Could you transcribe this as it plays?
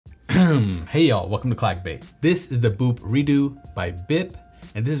Hey y'all, welcome to Clackbait. This is the Boop Redo by Bip,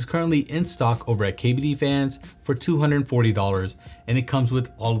 and this is currently in stock over at KBDFans for $240, and it comes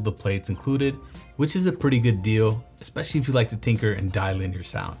with all of the plates included, which is a pretty good deal, especially if you like to tinker and dial in your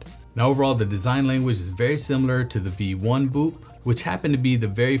sound. Now overall, the design language is very similar to the V1 Boop, which happened to be the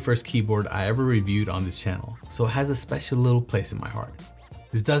very first keyboard I ever reviewed on this channel, so it has a special little place in my heart.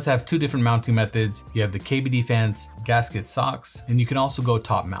 This does have two different mounting methods. You have the KBDFans gasket socks, and you can also go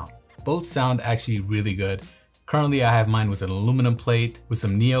top mount. Both sound actually really good. Currently, I have mine with an aluminum plate with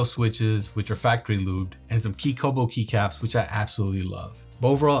some Neo switches, which are factory lubed, and some Kobo keycaps, which I absolutely love. But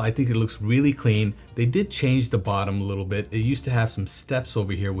overall, I think it looks really clean. They did change the bottom a little bit. It used to have some steps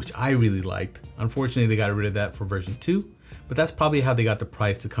over here, which I really liked. Unfortunately, they got rid of that for version 2, but that's probably how they got the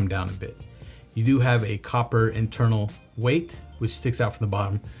price to come down a bit. You do have a copper internal weight, which sticks out from the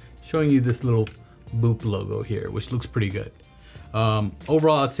bottom, showing you this little Boop logo here, which looks pretty good.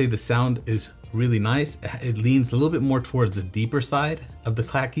 Overall, I'd say the sound is really nice. It leans a little bit more towards the deeper side of the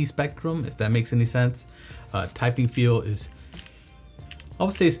clacky spectrum, if that makes any sense. Typing feel is, I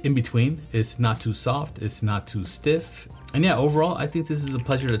would say it's in between. It's not too soft, it's not too stiff. And yeah, overall, I think this is a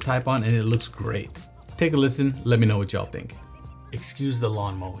pleasure to type on and it looks great. Take a listen, let me know what y'all think. Excuse the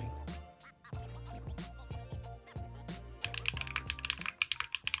lawn mowing.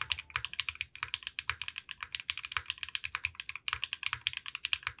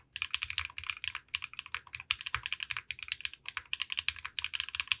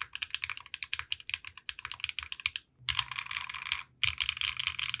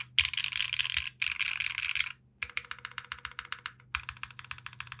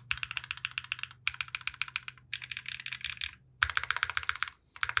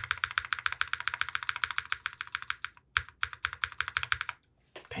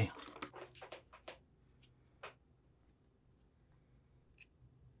 Damn.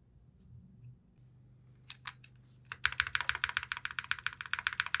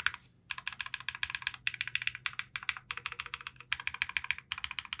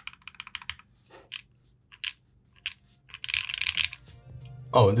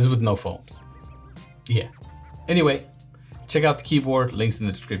 Oh, and this is with no foams. Yeah. Anyway, check out the keyboard, links in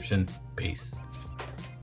the description. Peace.